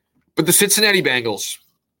 But the Cincinnati Bengals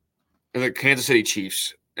and the Kansas City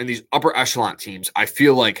Chiefs and these upper echelon teams, I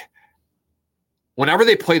feel like whenever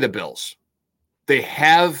they play the Bills,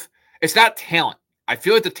 it's not talent. I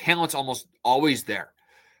feel like the talent's almost always there.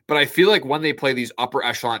 But I feel like when they play these upper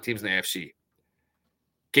echelon teams in the AFC,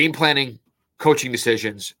 game planning, coaching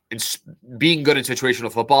decisions, and being good in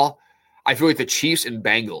situational football, I feel like the Chiefs and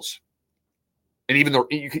Bengals, and even though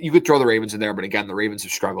you could throw the Ravens in there, but again, the Ravens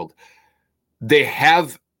have struggled. They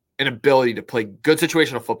have an ability to play good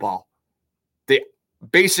situational football. They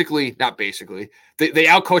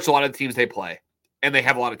outcoach a lot of the teams they play, and they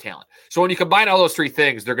have a lot of talent. So when you combine all those three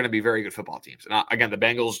things, they're going to be very good football teams. And again, the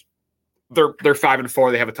Bengals, they're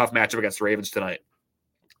 5-4. They have a tough matchup against the Ravens tonight.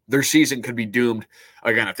 Their season could be doomed,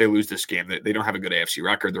 again, if they lose this game. They don't have a good AFC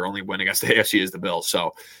record. Their only win against the AFC is the Bills.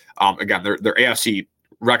 So, again, their AFC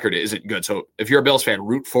record isn't good. So if you're a Bills fan,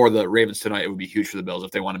 root for the Ravens tonight. It would be huge for the Bills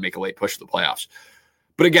if they want to make a late push to the playoffs.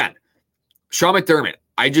 But again, Sean McDermott,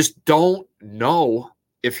 I just don't know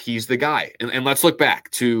if he's the guy. And let's look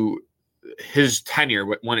back to his tenure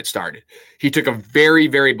when it started. He took a very,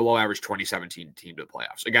 very below average 2017 team to the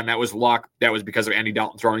playoffs. Again, that was luck. That was because of Andy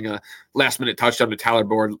Dalton throwing a last minute touchdown to Tyler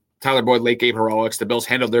Boyd late game heroics. The Bills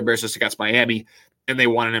handled their business against Miami, and they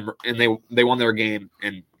won they won their game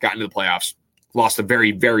and got into the playoffs. Lost a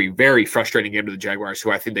very, very, very frustrating game to the Jaguars,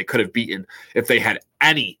 who I think they could have beaten if they had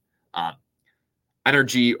any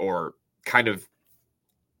energy or kind of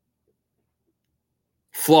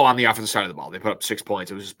flow on the offensive side of the ball. They put up 6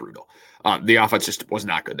 points. It was just brutal. The offense just was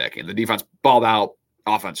not good that game. The defense balled out.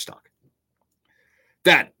 Offense stunk.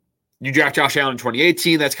 Then you draft Josh Allen in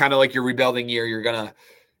 2018. That's kind of like your rebuilding year. You're going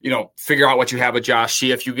to, figure out what you have with Josh,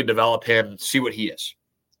 see if you can develop him, see what he is.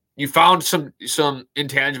 You found some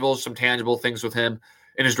intangibles, some tangible things with him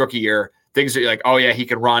in his rookie year. Things that you're like, oh yeah, he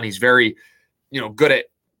can run. He's very, good at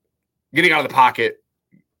getting out of the pocket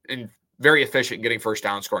and very efficient in getting first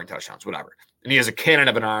down, scoring touchdowns, whatever. And he has a cannon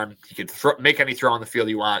of an arm. He can make any throw on the field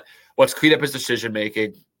you want. Let's clean up his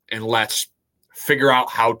decision-making, and let's figure out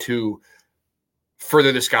how to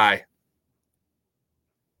further this guy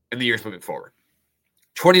in the years moving forward.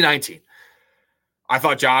 2019, I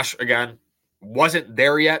thought Josh, again, wasn't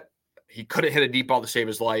there yet. He couldn't hit a deep ball to save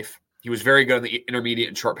his life. He was very good in the intermediate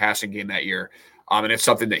and short passing game that year, and it's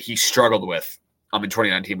something that he struggled with in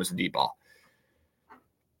 2019 was the deep ball.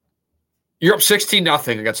 You're up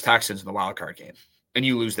 16-0 against Texans in the wild card game, and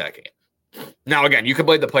you lose that game. Now, again, you can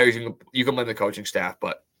blame the players, you can blame the coaching staff,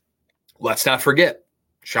 but let's not forget,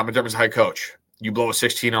 Sean McDermott's the head coach. You blow a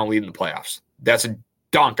 16-0 lead in the playoffs. That's a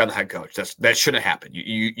dunk on the head coach. That shouldn't happen.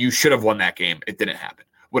 You should have won that game. It didn't happen.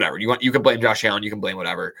 Whatever. You can blame Josh Allen. You can blame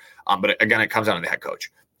whatever. But again, it comes down to the head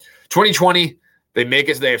coach. 2020, they make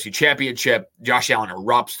it to the AFC Championship. Josh Allen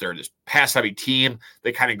erupts. They're this pass-heavy team.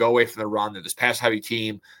 They kind of go away from the run. They're this pass-heavy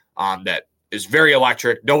team that is very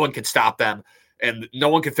electric. No one can stop them, and no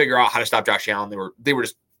one could figure out how to stop Josh Allen. They were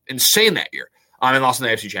just insane that year, and lost in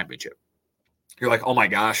the AFC Championship. You're like, oh my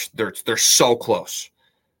gosh, they're so close.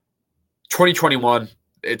 2021,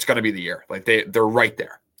 it's going to be the year. Like they're right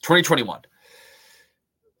there. 2021.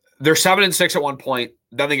 They're 7-6 at one point.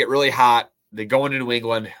 Then they get really hot. They go into New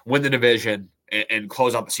England, win the division, and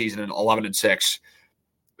close out the season in 11-6.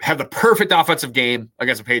 Have the perfect offensive game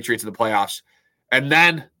against the Patriots in the playoffs. And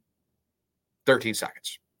then 13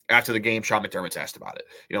 seconds after the game, Sean McDermott's asked about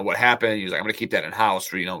it. What happened? He was like, I'm going to keep that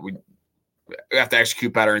in-house. We have to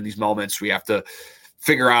execute better in these moments. We have to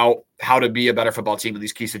figure out how to be a better football team in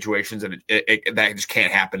these key situations. And that just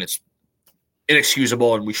can't happen. It's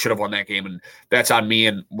inexcusable, and we should have won that game. And that's on me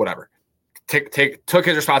and whatever. Took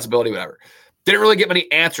his responsibility, whatever. Didn't really get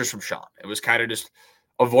many answers from Sean. It was kind of just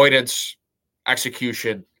avoidance,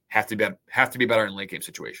 execution, have to be better in late game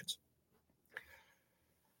situations.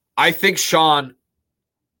 I think Sean,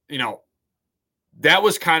 that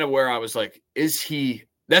was kind of where I was like,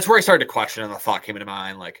 that's where I started to question, and the thought came into my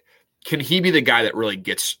mind, like, can he be the guy that really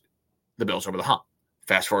gets the Bills over the hump?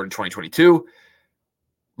 Fast forward to 2022,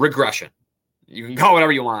 regression. You can call it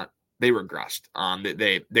whatever you want. They regressed.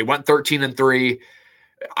 They went 13-3.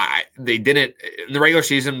 They didn't in the regular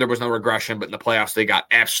season. There was no regression, but in the playoffs, they got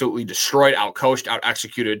absolutely destroyed, out-coached,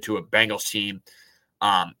 out-executed to a Bengals team.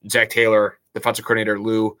 Zach Taylor, defensive coordinator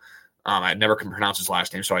Lou. I never can pronounce his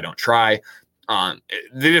last name, so I don't try.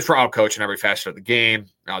 They just were out-coached in every facet of the game.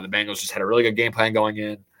 The Bengals just had a really good game plan going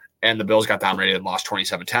in, and the Bills got dominated and lost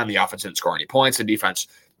 27-10. The offense didn't score any points. The defense,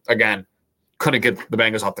 again, couldn't get the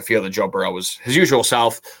Bengals off the field, and Joe Burrow was his usual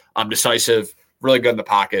self, decisive, really good in the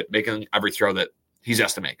pocket, making every throw that he's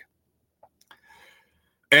asked to make.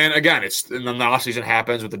 And again, and then the offseason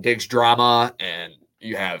happens with the Diggs drama, and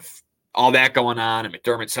you have all that going on, and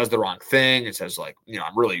McDermott says the wrong thing. It says, like,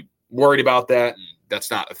 I'm really worried about that, and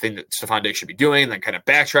that's not a thing that Stephon Diggs should be doing. And then kind of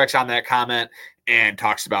backtracks on that comment and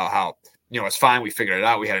talks about how, it's fine. We figured it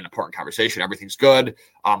out. We had an important conversation. Everything's good.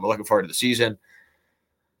 We're looking forward to the season.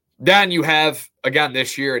 Then you have, again,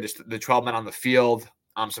 this year, just the 12 men on the field,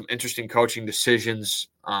 some interesting coaching decisions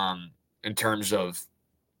in terms of,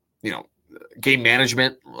 game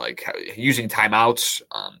management, like using timeouts,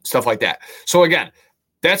 stuff like that. So again,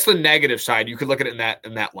 that's the negative side. You could look at it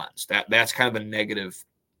in that lens. That's kind of the negative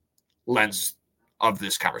lens of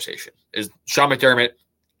this conversation is Sean McDermott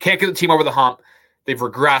can't get the team over the hump. They've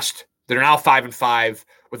regressed. They're now 5-5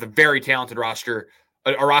 with a very talented roster,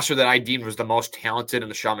 a roster that I deemed was the most talented in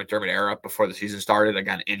the Sean McDermott era before the season started.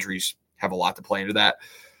 Again, injuries have a lot to play into that.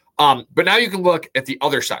 But now you can look at the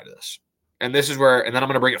other side of this. And this is where, and then I'm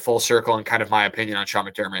going to bring it full circle and kind of my opinion on Sean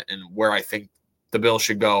McDermott and where I think the Bills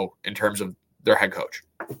should go in terms of their head coach.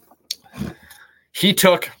 He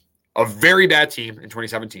took a very bad team in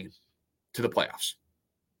 2017 to the playoffs.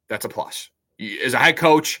 That's a plus. As a head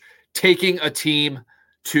coach, taking a team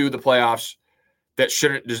to the playoffs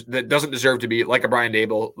that doesn't deserve to be, like a Brian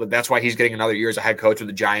Dable. That's why he's getting another year as a head coach with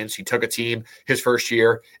the Giants. He took a team his first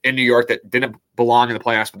year in New York that didn't belong in the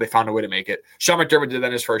playoffs, but they found a way to make it. Sean McDermott did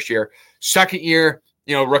that his first year. Second year,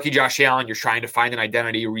 rookie Josh Allen, you're trying to find an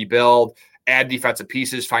identity, rebuild, add defensive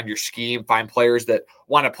pieces, find your scheme, find players that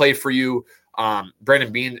want to play for you.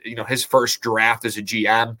 Brandon Beane, his first draft as a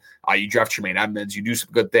GM, you draft Tremaine Edmonds, you do some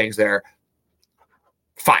good things there.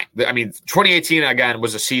 Fine. I mean, 2018, again,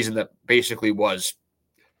 was a season that basically was,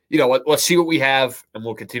 let's see what we have, and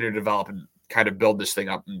we'll continue to develop and kind of build this thing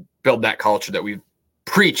up and build that culture that we've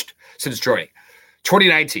preached since joining.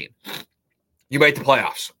 2019, you made the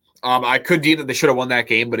playoffs. I could deem that they should have won that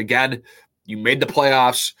game, but again, you made the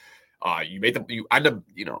playoffs. You end up,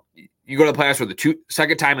 you go to the playoffs for the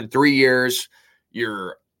second time in 3 years.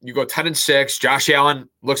 You go 10-6. Josh Allen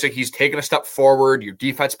looks like he's taken a step forward. Your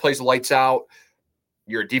defense plays lights out.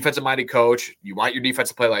 You're a defensive-minded coach. You want your defense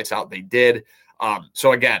to play lights out. They did.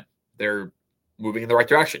 So, again, they're moving in the right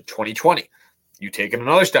direction. 2020, you take it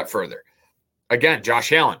another step further. Again,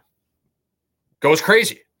 Josh Allen goes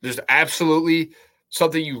crazy. There's absolutely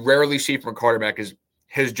something you rarely see from a quarterback is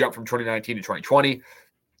his jump from 2019 to 2020.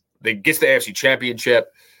 They get to the AFC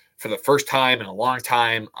Championship for the first time in a long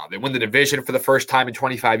time. They win the division for the first time in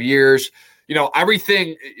 25 years.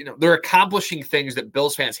 Everything, they're accomplishing things that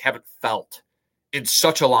Bills fans haven't felt in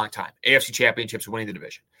such a long time. AFC Championships, winning the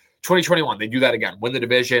division. 2021, they do that again. Win the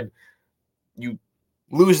division. You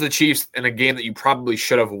lose the Chiefs in a game that you probably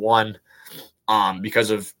should have won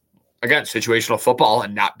because of, again, situational football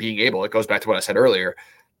and not being able. It goes back to what I said earlier.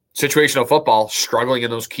 Situational football, struggling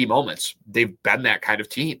in those key moments. They've been that kind of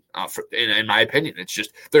team, in my opinion. It's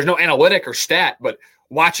just there's no analytic or stat, but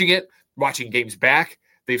watching games back,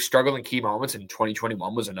 they've struggled in key moments, and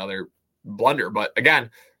 2021 was another blunder. But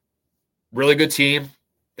again, really good team.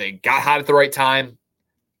 They got hot at the right time.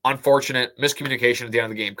 Unfortunate miscommunication at the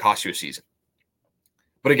end of the game cost you a season.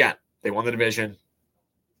 But again, they won the division.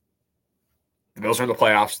 The Bills are in the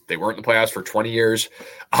playoffs. They weren't in the playoffs for 20 years.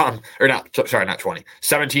 Not 20,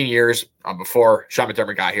 17 years before Sean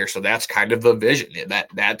McDermott got here. So that's kind of the vision.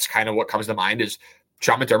 That's kind of what comes to mind is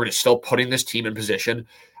Sean McDermott is still putting this team in position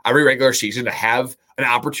every regular season to have an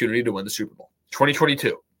opportunity to win the Super Bowl.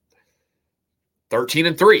 2022,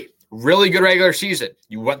 13-3, really good regular season.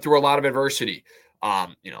 You went through a lot of adversity.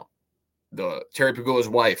 The Terry Pagula's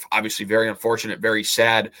wife, obviously very unfortunate, very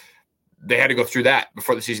sad. They had to go through that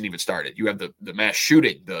before the season even started. You have the mass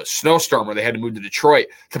shooting, the snowstorm where they had to move to Detroit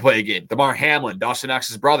to play a game. Damar Hamlin, Dawson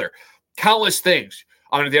Knox's brother, countless things.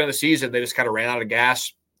 At the end of the season, they just kind of ran out of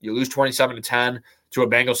gas. You lose 27-10 to a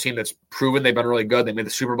Bengals team that's proven they've been really good. They made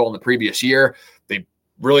the Super Bowl in the previous year. They've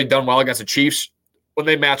really done well against the Chiefs when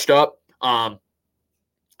they matched up.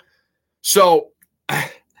 So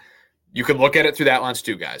you can look at it through that lens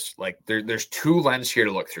too, guys. Like there's two lenses here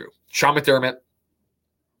to look through. Sean McDermott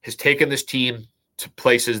has taken this team to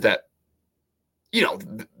places that,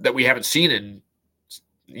 that we haven't seen in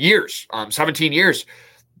years, 17 years.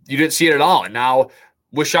 You didn't see it at all. And now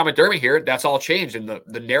with Sean McDermott here, that's all changed. And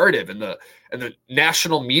the narrative and the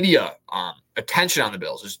national media attention on the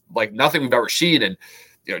Bills is like nothing we've ever seen. And,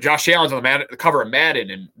 Josh Allen's on the cover of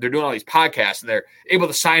Madden, and they're doing all these podcasts, and they're able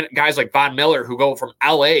to sign guys like Von Miller who go from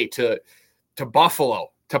L.A. to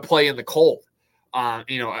Buffalo to play in the cold,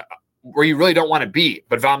 where you really don't want to be.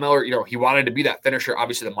 But Von Miller, he wanted to be that finisher.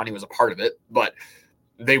 Obviously, the money was a part of it, but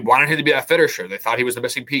they wanted him to be that finisher. They thought he was the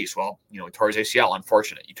missing piece. Well, he tore his ACL.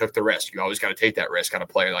 Unfortunate. You took the risk. You always got to take that risk on a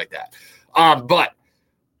player like that. But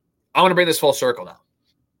I want to bring this full circle now.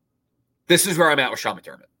 This is where I'm at with Sean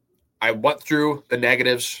McDermott. I went through the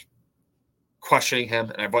negatives, questioning him,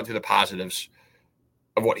 and I went through the positives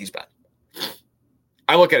of what he's been.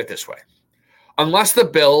 I look at it this way. Unless the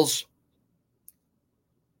Bills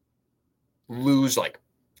lose,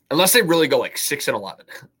 unless they really go 6-11,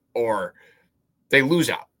 or they lose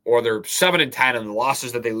out, or they're 7-10 and the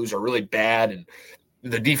losses that they lose are really bad and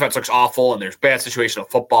the defense looks awful and there's bad situational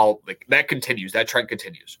football, that continues, that trend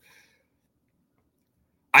continues.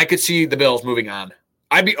 I could see the Bills moving on.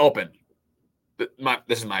 I'd be open. This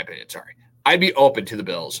is my opinion, sorry. I'd be open to the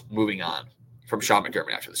Bills moving on from Sean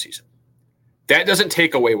McDermott after the season. That doesn't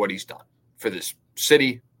take away what he's done for this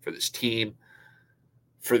city, for this team,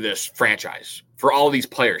 for this franchise, for all these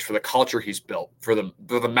players, for the culture he's built, for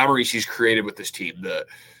the memories he's created with this team,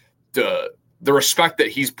 the respect that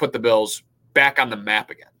he's put the Bills back on the map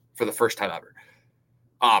again for the first time ever.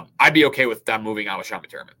 I'd be okay with them moving on with Sean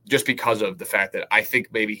McDermott just because of the fact that I think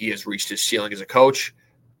maybe he has reached his ceiling as a coach.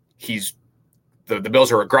 The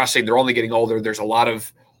Bills are regressing. They're only getting older. There's a lot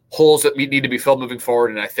of holes that need to be filled moving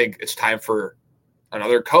forward, and I think it's time for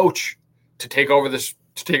another coach to take over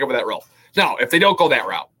that role. Now, if they don't go that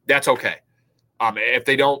route, that's okay. If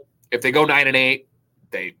they go 9-8,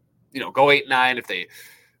 they go 8-9.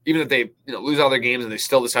 If they lose all their games and they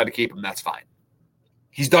still decide to keep him, that's fine.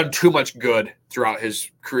 He's done too much good throughout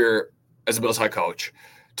his career as a Bills head coach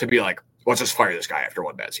to be like, let's just fire this guy after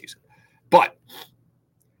one bad season. But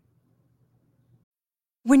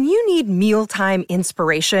when you need mealtime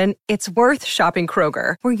inspiration, it's worth shopping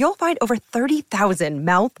Kroger, where you'll find over 30,000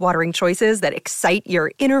 mouth-watering choices that excite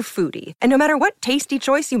your inner foodie. And no matter what tasty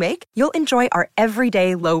choice you make, you'll enjoy our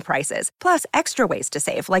everyday low prices, plus extra ways to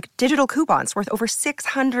save, like digital coupons worth over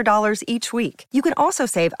 $600 each week. You can also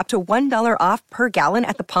save up to $1 off per gallon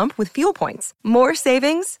at the pump with fuel points. More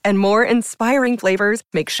savings and more inspiring flavors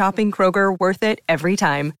make shopping Kroger worth it every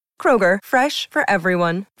time. Kroger, fresh for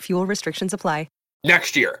everyone. Fuel restrictions apply.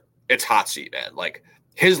 Next year, it's hot seat, man.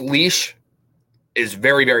 His leash is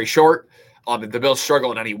very, very short. If the Bills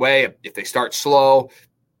struggle in any way, if they start slow,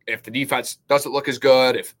 if the defense doesn't look as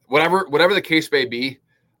good, if whatever the case may be,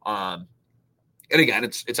 and again,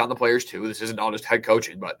 it's on the players too. This isn't all just head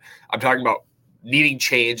coaching, but I'm talking about needing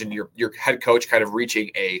change and your head coach kind of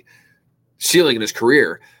reaching a ceiling in his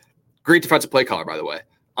career. Great defensive play caller, by the way.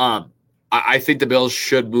 I think the Bills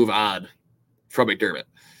should move on from McDermott.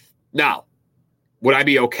 Now, would I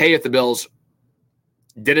be okay if the Bills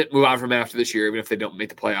didn't move on from after this year, even if they don't make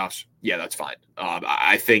the playoffs? Yeah, that's fine.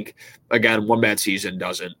 I think, again, one bad season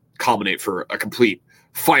doesn't culminate for a complete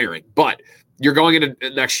firing. But you're going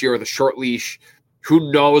into next year with a short leash.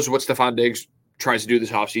 Who knows what Stephon Diggs tries to do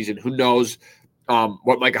this offseason? Who knows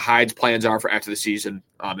what Micah Hyde's plans are for after the season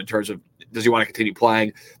in terms of does he want to continue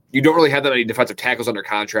playing? You don't really have that many defensive tackles under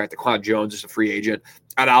contract. Daquan Jones is a free agent.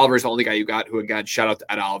 Ed Oliver is the only guy you got who, again, shout out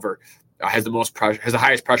to Ed Oliver. Has the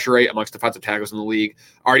highest pressure rate amongst defensive tackles in the league.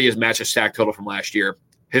 Already has matched his sack total from last year.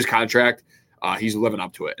 His contract, he's living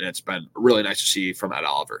up to it, and it's been really nice to see from Ed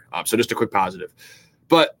Oliver. So just a quick positive.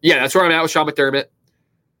 But, yeah, that's where I'm at with Sean McDermott.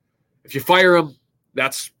 If you fire him,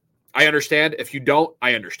 that's I understand. If you don't,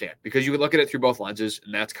 I understand, because you can look at it through both lenses,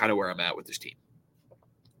 and that's kind of where I'm at with this team.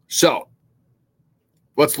 So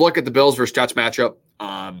let's look at the Bills versus Jets matchup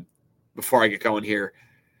before I get going here.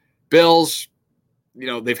 Bills,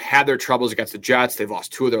 they've had their troubles against the Jets. They've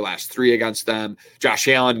lost 2 of their last 3 against them. Josh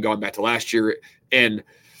Allen, going back to last year in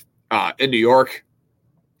New York,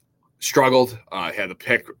 struggled. Had the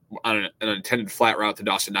pick on an intended flat route to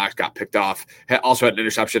Dawson Knox, got picked off. Also had an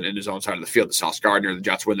interception in his own side of the field to Sauce Gardner. The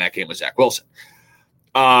Jets win that game with Zach Wilson.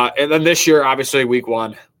 And then this year, obviously, week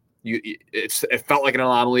 1, it felt like an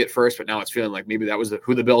anomaly at first, but now it's feeling like maybe that was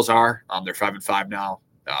who the Bills are. They're 5-5 now.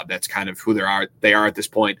 That's kind of who they are at this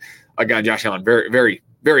point. Again, Josh Allen, very, very,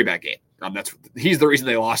 very bad game. He's the reason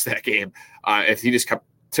they lost that game. If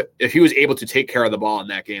he was able to take care of the ball in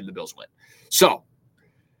that game, the Bills win. So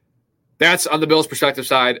that's on the Bills' perspective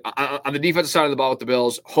side. On the defensive side of the ball with the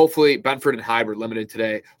Bills, hopefully Benford and Hyde were limited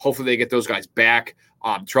today. Hopefully they get those guys back.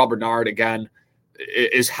 Terrell Bernard, again,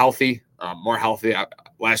 is healthy, more healthy.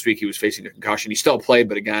 Last week he was facing a concussion. He still played,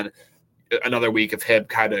 but again, another week of him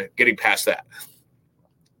kind of getting past that.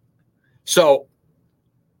 So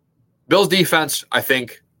Bills defense, I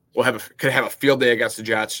think, could have a field day against the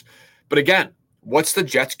Jets. But again, what's the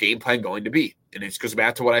Jets' game plan going to be? And it goes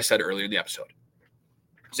back to what I said earlier in the episode.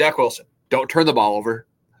 Zach Wilson, don't turn the ball over.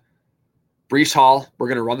 Breece Hall, we're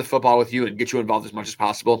going to run the football with you and get you involved as much as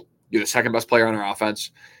possible. You're the second best player on our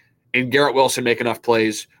offense. And Garrett Wilson, make enough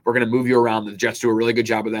plays. We're going to move you around. The Jets do a really good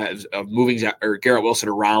job of that, of moving Garrett Wilson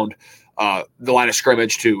around the line of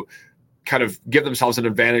scrimmage to kind of give themselves an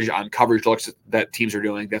advantage on coverage looks that teams are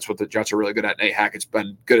doing. That's what the Jets are really good at. Nate Hackett's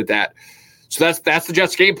been good at that. So that's the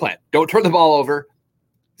Jets' game plan. Don't turn the ball over.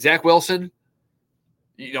 Zach Wilson,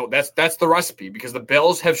 that's the recipe, because the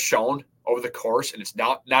Bills have shown over the course, and it's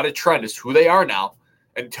not a trend, it's who they are now.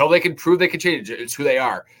 Until they can prove they can change it, it's who they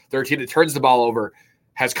are. They're a team that turns the ball over,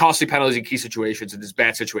 has costly penalties in key situations, and is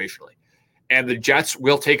bad situationally. And the Jets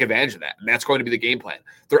will take advantage of that, and that's going to be the game plan.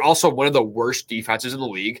 They're also one of the worst defenses in the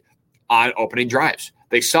league on opening drives.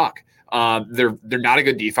 They suck. They're not a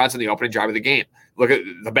good defense on the opening drive of the game. Look at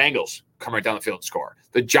the Bengals come right down the field and score.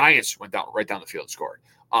 The Giants went right down the field and scored.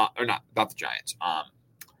 Or not the Giants.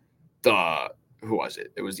 Who was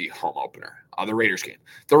it? It was the home opener. The Raiders game.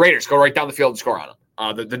 The Raiders go right down the field and score on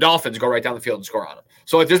them. The Dolphins go right down the field and score on them.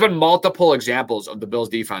 So there's been multiple examples of the Bills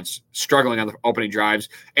defense struggling on the opening drives.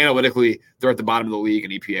 Analytically, they're at the bottom of the league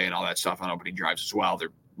in EPA and all that stuff on opening drives as well.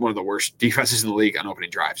 They're one of the worst defenses in the league on opening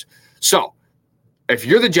drives. So if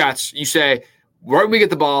you're the Jets, you say, right when we get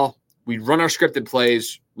the ball, we run our scripted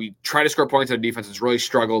plays, we try to score points on a defense that's really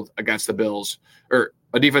struggled against the Bills, or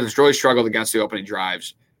a defense that's really struggled against the opening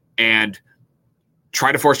drives, and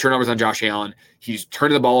try to force turnovers on Josh Allen. He's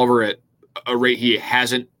turning the ball over at a rate he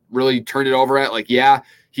hasn't really turned it over at.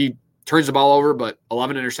 He turns the ball over, but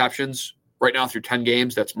 11 interceptions right now through 10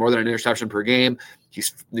 games. That's more than an interception per game.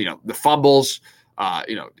 He's, the fumbles,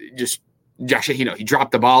 just Josh, he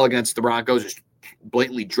dropped the ball against the Broncos, just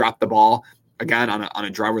blatantly dropped the ball again on a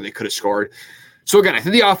drive where they could have scored. So again, I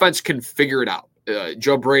think the offense can figure it out.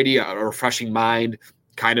 Joe Brady, a refreshing mind,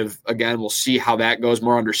 kind of, again, we'll see how that goes,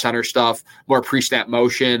 more under center stuff, more pre-snap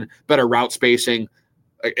motion, better route spacing,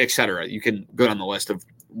 et cetera. You can go down the list of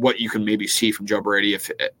what you can maybe see from Joe Brady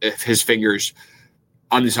if his fingers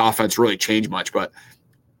on this offense really change much. But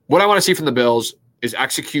what I want to see from the Bills is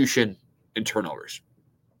execution and turnovers.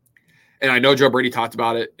 And I know Joe Brady talked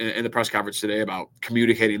about it in the press conference today about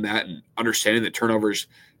communicating that and understanding that turnovers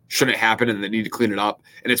shouldn't happen and they need to clean it up.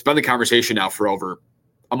 And it's been the conversation now for over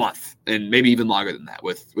a month and maybe even longer than that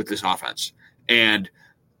with this offense. And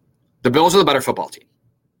the Bills are the better football team.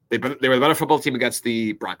 They were the better football team against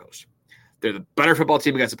the Broncos. They're the better football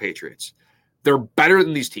team against the Patriots. They're better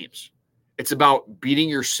than these teams. It's about beating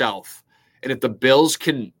yourself. And if the Bills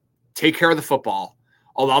can take care of the football,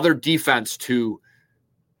 allow their defense to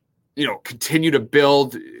continue to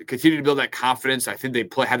build that confidence. I think they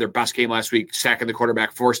had their best game last week, sacking the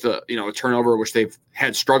quarterback, forced a turnover, which they've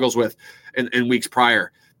had struggles with in weeks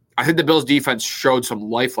prior. I think the Bills defense showed some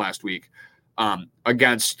life last week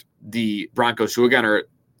against the Broncos, who again are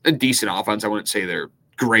a decent offense. I wouldn't say they're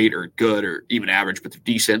great or good or even average, but they're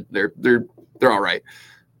decent. They're all right.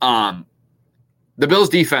 The Bills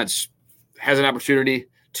defense has an opportunity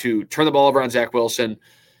to turn the ball over on Zach Wilson.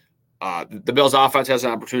 The Bills offense has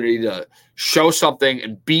an opportunity to show something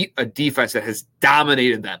and beat a defense that has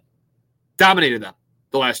dominated them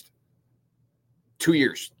the last 2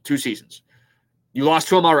 years, 2 seasons. You lost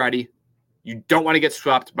to them already. You don't want to get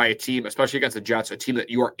swept by a team, especially against the Jets, a team that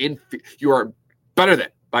you are better than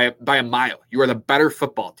by a mile. You are the better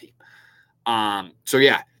football team. So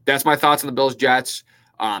yeah, that's my thoughts on the Bills Jets.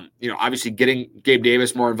 Obviously getting Gabe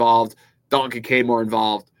Davis more involved, Dalton Kincaid more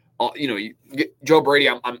involved. Joe Brady,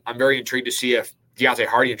 I'm very intrigued to see if Deontay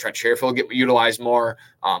Hardy and Trent Sherfield get utilized more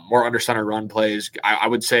under center run plays. I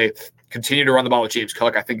would say continue to run the ball with James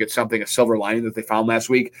Cook. I think it's a silver lining that they found last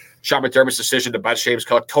week. Sean McDermott's decision to bench James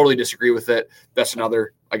Cook, totally disagree with it. That's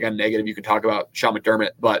another, again, negative you can talk about Sean McDermott.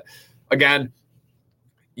 But, again,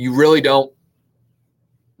 you really don't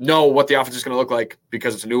know what the offense is going to look like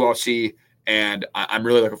because it's a new OC, and I'm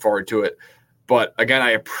really looking forward to it. But, again,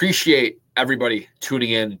 I appreciate everybody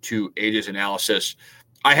tuning in to AJ's analysis.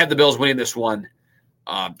 I had the Bills winning this one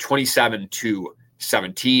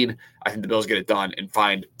 27-17. I think the Bills get it done and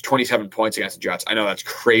find 27 points against the Jets. I know that's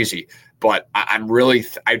crazy, but I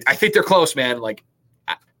think they're close, man. Like,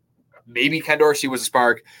 maybe Ken Dorsey was a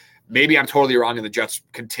spark. Maybe I'm totally wrong and the Jets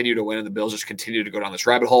continue to win and the Bills just continue to go down this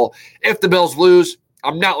rabbit hole. If the Bills lose,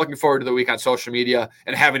 I'm not looking forward to the week on social media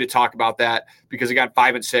and having to talk about that because, again,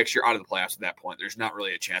 5-6, you're out of the playoffs at that point. There's not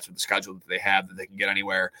really a chance with the schedule that they have that they can get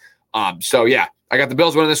anywhere. So, yeah, I got the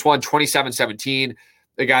Bills winning this one 27-17.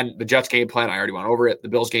 Again, the Jets game plan, I already went over it. The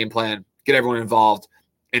Bills game plan, get everyone involved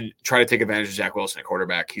and try to take advantage of Zach Wilson at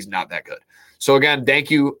quarterback. He's not that good. So, again,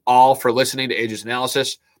 thank you all for listening to AJ's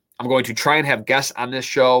Analysis. I'm going to try and have guests on this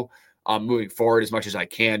show moving forward as much as I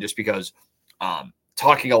can just because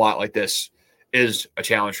talking a lot like this is a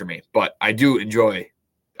challenge for me. But I do enjoy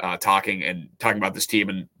talking about this team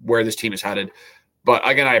and where this team is headed. But,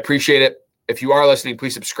 again, I appreciate it. If you are listening,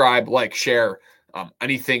 please subscribe, like, share,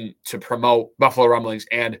 anything to promote Buffalo Rumblings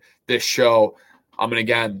and this show. And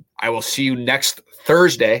again, I will see you next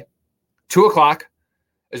Thursday, 2:00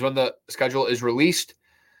 is when the schedule is released,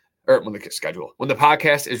 or when the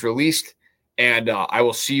podcast is released. And I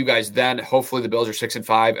will see you guys then. Hopefully the Bills are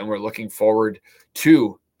 6-5, and we're looking forward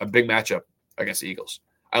to a big matchup against the Eagles.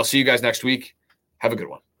 I'll see you guys next week. Have a good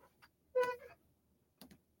one.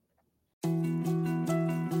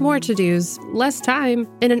 More to-dos, less time,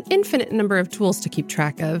 and an infinite number of tools to keep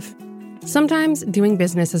track of. Sometimes doing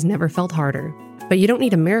business has never felt harder, but you don't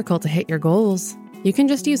need a miracle to hit your goals. You can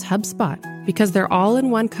just use HubSpot because their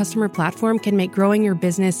all-in-one customer platform can make growing your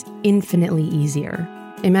business infinitely easier.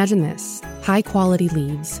 Imagine this: high-quality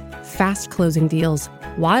leads, fast closing deals,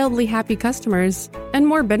 wildly happy customers, and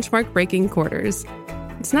more benchmark-breaking quarters.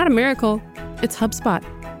 It's not a miracle, it's HubSpot.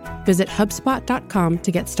 Visit HubSpot.com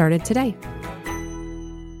to get started today.